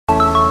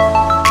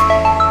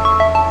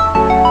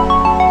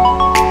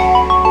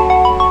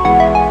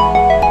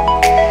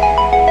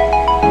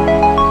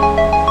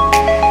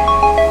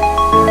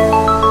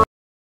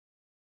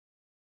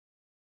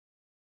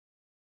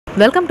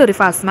Welcome to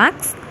RIFAS Max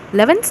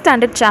 11th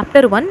standard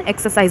chapter 1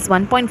 exercise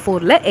 1.4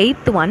 la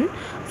 8th one.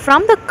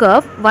 From the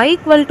curve y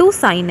equal to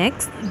sin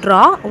x,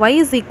 draw y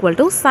is equal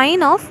to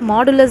sin of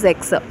modulus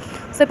x.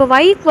 So இப்போ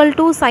y equal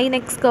to sin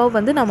x curve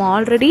வந்து நம்ம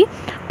already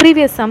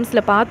previous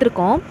sumsல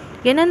பார்த்திருக்கோம்.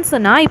 என்னன்னு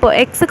சொன்னா இப்போ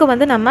x க்கு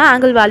வந்து நம்ம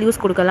angle values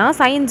கொடுக்கலாம்.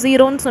 sin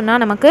 0 ன்னு சொன்னா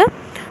நமக்கு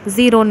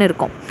 0 ன்னு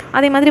இருக்கும்.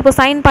 அதே மாதிரி இப்போ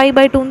sin pi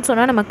by 2 ன்னு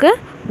சொன்னா நமக்கு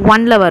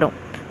 1 ல வரும்.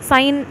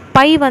 sin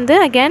pi வந்து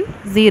again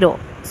 0.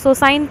 So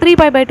sin 3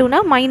 pi by 2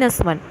 னா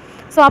 -1.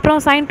 So அப்புறம்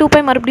sin 2 pi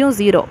மறுபடியும்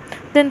 0.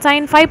 Then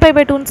sin 5 pi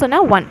by 2 ன்னு சொன்னா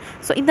 1.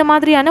 So இந்த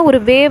மாதிரியான ஒரு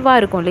வேவா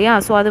இருக்கும் இல்லையா?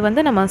 So அது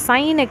வந்து நம்ம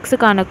sin x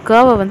க்கான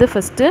curve வந்து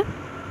first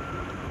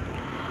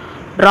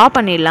draw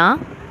பண்ணிடலாம்.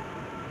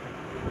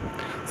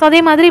 So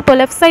அதே மாதிரி இப்போ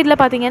left sideல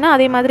பாத்தீங்கன்னா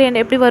அதே மாதிரி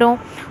எப்படி வரும்?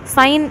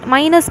 sin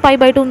 -pi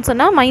by 2 ன்னு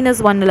சொன்னா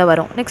 -1 ல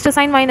வரும். Next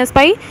sin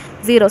 -pi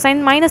 0. sin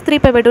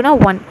 -3 pi by 2 னா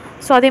 1.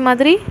 So அதே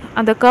மாதிரி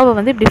அந்த curve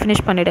வந்து இப்படி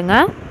finish பண்ணிடுங்க.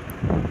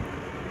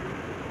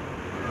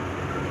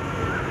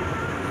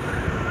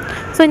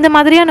 So இந்த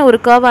மாதிரியான ஒரு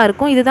curve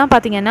இருக்கும். இதுதான்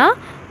பாத்தீங்கன்னா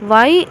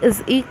y is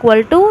equal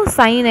to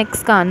sin x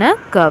கான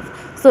curve.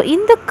 So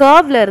இந்த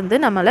curveல இருந்து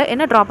நம்மள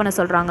என்ன draw பண்ண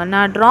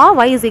சொல்றாங்கன்னா draw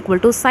y is equal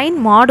to sin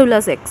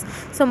modulus x.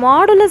 So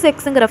modulus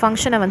xங்கற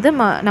ஃபங்க்ஷனை வந்து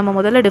நம்ம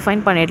முதல்ல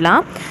டிஃபைன்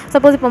பண்ணிடலாம்.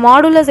 சப்போஸ் இப்போ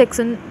modulus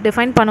x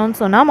டிஃபைன் பண்ணனும்னு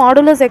சொன்னா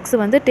modulus x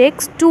வந்து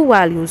takes two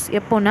values.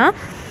 எப்போனா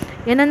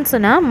என்னன்னு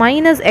சொன்னா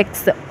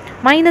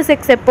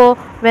 -x எப்போ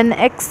when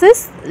x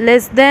is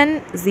less than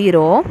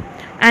 0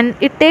 and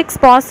it takes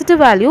positive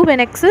value when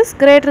x is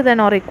greater than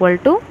or equal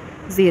to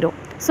 0.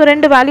 So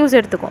ரெண்டு values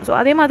எடுத்துக்கும். So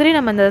அதே மாதிரி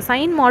நம்ம இந்த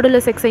sin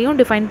modulus x ஐயும்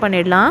டிஃபைன்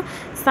பண்ணிடலாம்.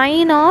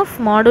 sin of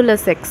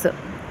modulus x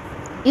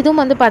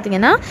இதுவும் வந்து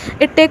பாத்தீங்கன்னா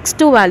it takes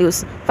two values.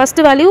 First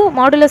value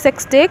modulus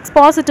x takes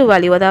positive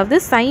value. அதாவது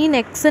sin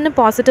x ன்னு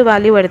positive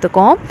value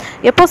எடுத்துக்கும்.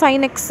 எப்போ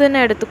sin x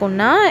ன்னு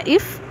எடுத்துக்கும்னா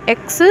if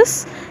x is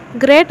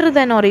greater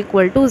than or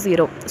equal to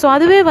 0. So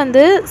அதுவே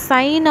வந்து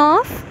sin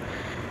of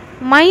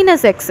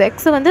 -x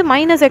வந்து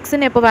 -x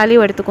ன்னு எப்போ வேல்யூ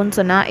எடுத்துக்கும்னு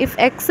சொன்னா if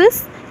x is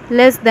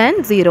less than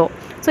 0.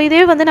 So இதே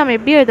வந்து நம்ம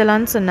எப்படி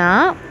எழுதலாம்னு சொன்னா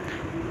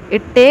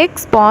it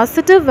takes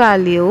positive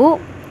value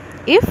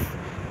if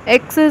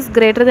x is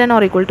greater than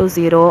or equal to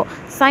 0.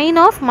 sin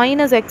of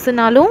 -x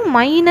னாலும்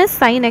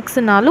 -sin x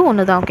னாலும்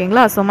ஒண்ணுதான்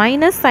ஓகேங்களா? So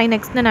 -sin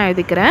x ன்னு நான்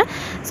எழுதிக்கிறேன்.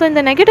 So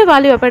இந்த நெகட்டிவ்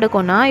வேல்யூ எப்ப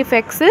எடுக்கும்னா if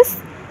x is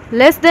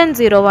less than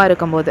 0வா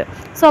இருக்கும்போது.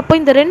 So அப்போ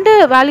இந்த ரெண்டு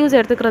values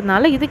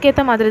எடுத்துக்கிறதுனால இதுக்கு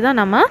ஏத்த மாதிரி தான்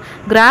நம்ம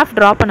graph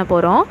draw பண்ண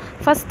போறோம்.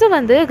 ஃபர்ஸ்ட்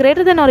வந்து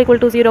greater than or equal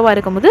to 0வா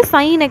இருக்கும்போது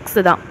sin x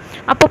தான்.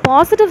 அப்போ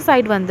பாசிட்டிவ்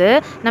சைடு வந்து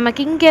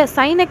நமக்கு இங்க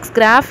sin x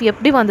graph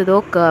எப்படி வந்ததோ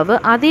curve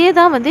அதே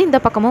தான் வந்து இந்த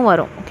பக்கமும்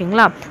வரும்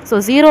ஓகேங்களா?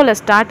 So 0ல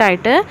ஸ்டார்ட்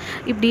ஆயிட்டு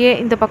இப்படியே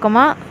இந்த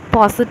பக்கமா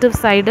positive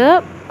side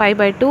pi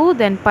by 2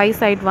 then pi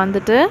side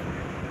வந்துட்டு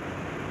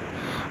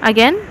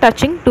again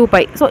touching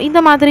 2pi. So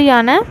இந்த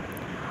மாதிரியான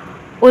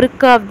ஒரு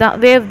curve தான்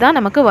wave தான்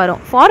நமக்கு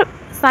வரும் for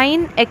sin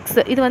x.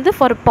 இது வந்து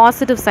for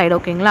positive side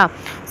ஓகேங்களா?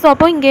 சோ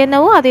அப்போ இங்க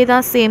என்னவோ அதே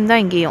தான் சேம்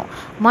தான் இங்கேயும்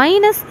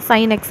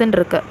 -sin x ன்னு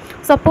இருக்கு.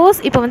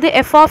 சப்போஸ் இப்போ வந்து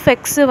f of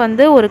x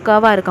வந்து ஒரு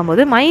curve ஆ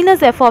இருக்கும்போது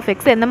 -f of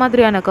x எந்த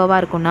மாதிரியான curve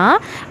ஆ இருக்கும்னா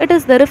it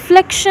is the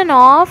reflection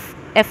of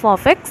f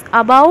of x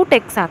about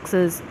x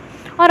axis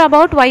or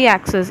about y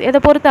axis. எதை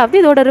பொறுத்தாவது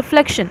இதோட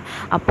ரிஃப்ளெக்ஷன்.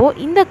 அப்போ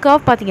இந்த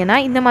curve பாத்தீங்கன்னா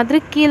இந்த மாதிரி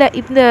கீழ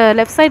இந்த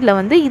லெஃப்ட் சைடுல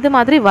வந்து இது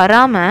மாதிரி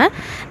வராம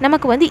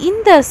நமக்கு வந்து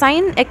இந்த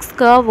sin x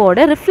curve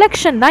ஓட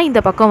ரிஃப்ளெக்ஷன் தான் இந்த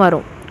பக்கம்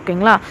வரும்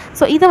ஓகேங்களா?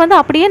 சோ இத வந்து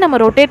அப்படியே நம்ம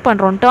ரொட்டேட்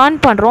பண்றோம் டர்ன்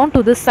பண்றோம்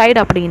டு திஸ் சைடு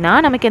அப்படினா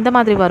நமக்கு எந்த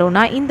மாதிரி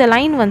வரும்னா இந்த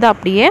லைன் வந்து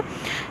அப்படியே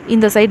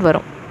இந்த சைடு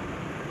வரும்.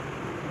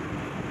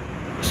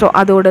 சோ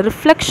அதோட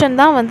ரிஃப்ளெக்ஷன்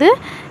தான் வந்து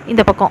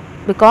இந்த பக்கம்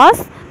because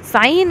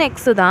sin x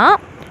தான்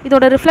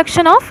இதோட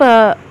ரிஃப்ளெக்ஷன் ஆஃப்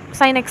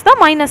sin x தான்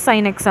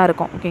 -sin x ஆ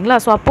இருக்கும் ஓகேங்களா?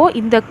 சோ அப்போ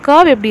இந்த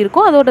curve எப்படி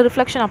இருக்கும் அதோட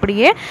ரிஃப்ளெக்ஷன்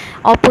அப்படியே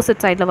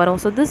ஆப்போசிட் சைடுல வரும்.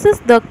 So this is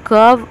the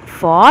curve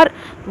for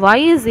y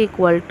is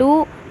equal to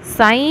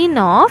sin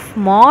of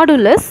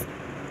modulus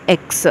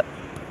x.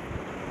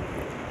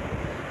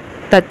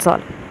 That's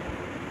all.